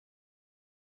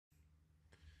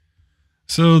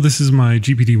So this is my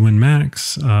GPD Win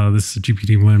Max. This is a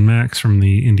GPD Win Max from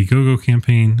the Indiegogo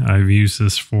campaign. I've used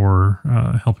this for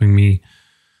helping me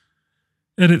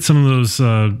edit some of those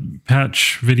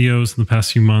patch videos in the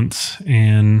past few months.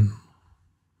 And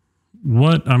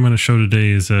what I'm going to show today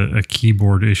is a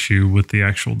keyboard issue with the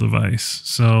actual device.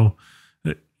 So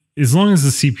as long as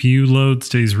the CPU load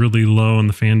stays really low and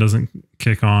the fan doesn't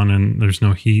kick on and there's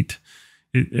no heat,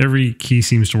 every key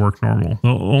seems to work normal. The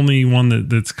only one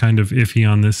that's kind of iffy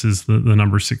on this is the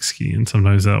number 6 key, and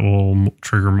sometimes that will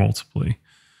trigger multiply.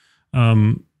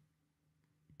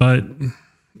 But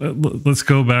let's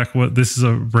go back. This is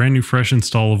a brand new fresh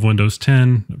install of Windows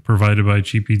 10 provided by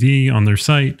GPD on their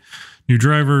site. New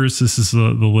drivers. This is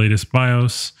the latest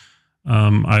BIOS.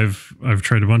 I've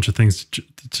tried a bunch of things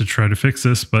to try to fix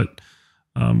this, but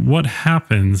what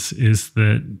happens is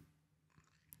that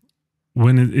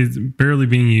when it's barely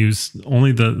being used,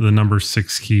 only the number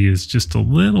 6 key is just a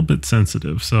little bit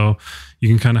sensitive. So you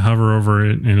can kind of hover over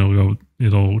it and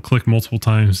it'll click multiple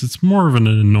times. It's more of an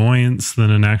annoyance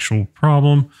than an actual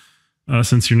problem,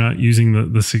 since you're not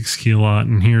using the 6 key a lot.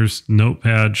 And here's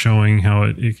Notepad showing how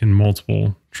it can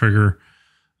multiple trigger.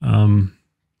 Again,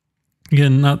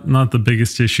 not the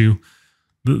biggest issue.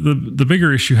 The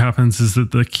bigger issue happens is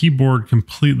that the keyboard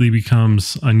completely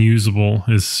becomes unusable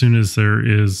as soon as there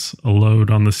is a load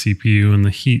on the CPU and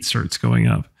the heat starts going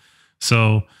up.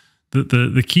 So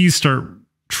the keys start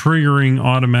triggering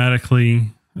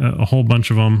automatically, a whole bunch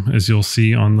of them, as you'll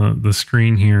see on the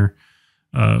screen here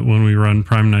when we run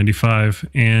Prime 95.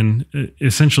 And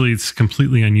essentially it's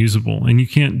completely unusable. And you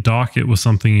can't dock it with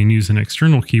something and use an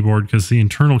external keyboard because the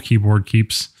internal keyboard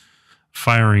keeps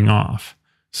firing off.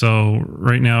 So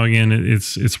right now, again,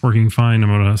 it's working fine. I'm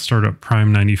going to start up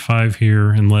Prime 95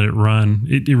 here and let it run.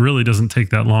 It really doesn't take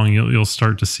that long. You'll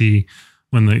start to see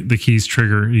when the keys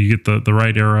trigger. You get the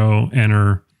right arrow,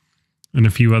 enter, and a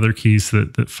few other keys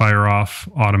that fire off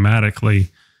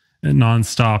automatically and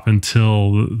nonstop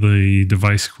until the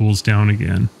device cools down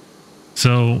again.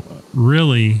 So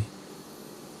really,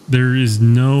 there is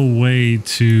no way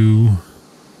to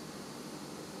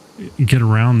get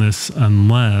around this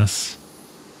unless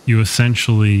you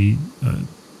essentially,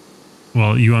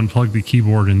 you unplug the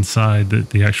keyboard inside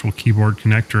the actual keyboard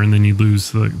connector, and then you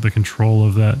lose the control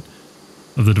of the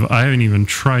device. I haven't even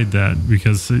tried that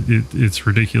because it's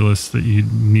ridiculous that you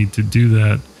need to do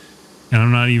that. And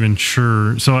I'm not even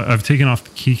sure. So I've taken off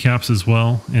the keycaps as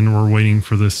well, and we're waiting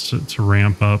for this to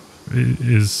ramp up.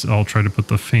 I'll try to put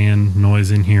the fan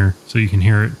noise in here so you can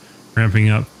hear it ramping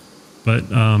up. But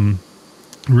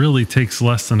really takes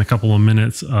less than a couple of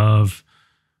minutes of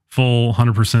full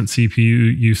 100%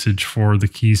 CPU usage for the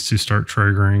keys to start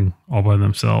triggering all by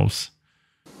themselves.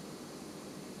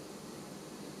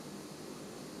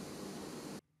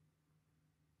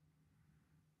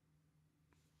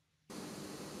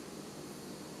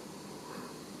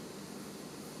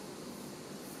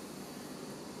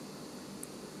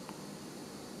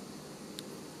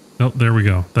 Oh, there we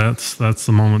go. That's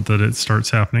the moment that it starts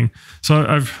happening. So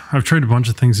I've tried a bunch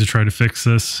of things to try to fix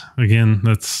this. Again,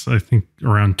 that's, I think,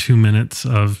 around 2 minutes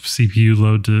of CPU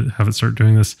load to have it start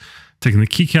doing this. Taking the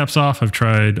keycaps off. I've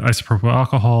tried isopropyl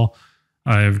alcohol.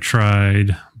 I've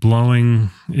tried blowing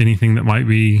anything that might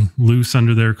be loose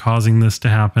under there causing this to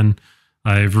happen.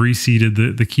 I've reseated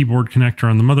the keyboard connector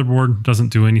on the motherboard. Doesn't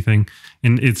do anything.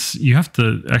 And you have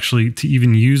to actually, to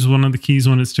even use one of the keys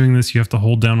when it's doing this, you have to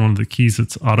hold down one of the keys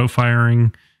that's auto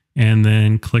firing and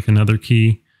then click another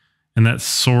key. And that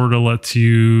sort of lets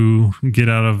you get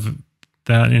out of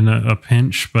that in a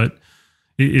pinch, but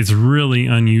it's really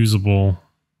unusable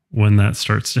when that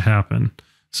starts to happen.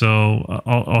 So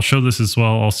I'll show this as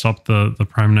well. I'll stop the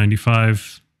Prime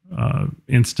 95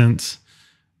 instance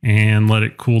and let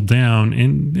it cool down.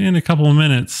 In a couple of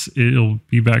minutes, it'll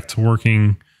be back to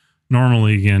working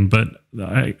normally again. But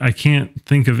I can't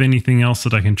think of anything else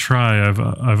that I can try. I've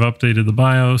updated the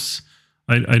BIOS.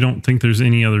 I don't think there's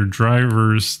any other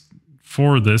drivers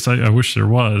for this. I wish there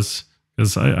was,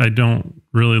 because I don't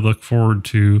really look forward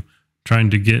to trying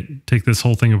to take this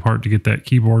whole thing apart to get that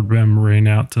keyboard membrane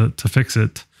out to fix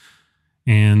it.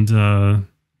 And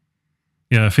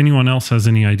yeah, if anyone else has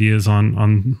any ideas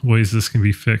on ways this can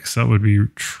be fixed, that would be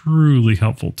truly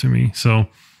helpful to me. So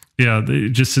yeah,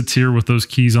 it just sits here with those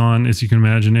keys on. As you can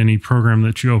imagine, any program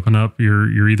that you open up,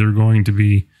 you're either going to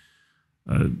be,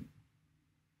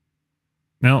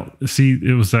 now see,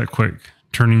 it was that quick,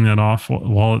 turning that off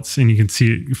while and you can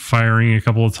see it firing a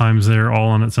couple of times there all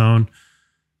on its own.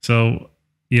 So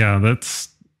yeah,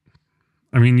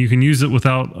 I mean, you can use it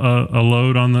without a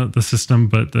load on the system,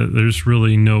 but there's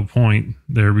really no point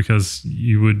there because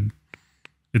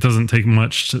it doesn't take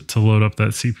much to load up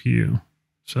that CPU.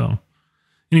 So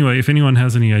anyway, if anyone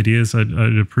has any ideas,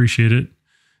 I'd appreciate it.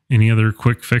 Any other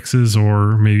quick fixes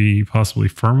or maybe possibly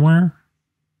firmware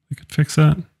that could fix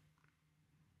that?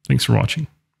 Thanks for watching.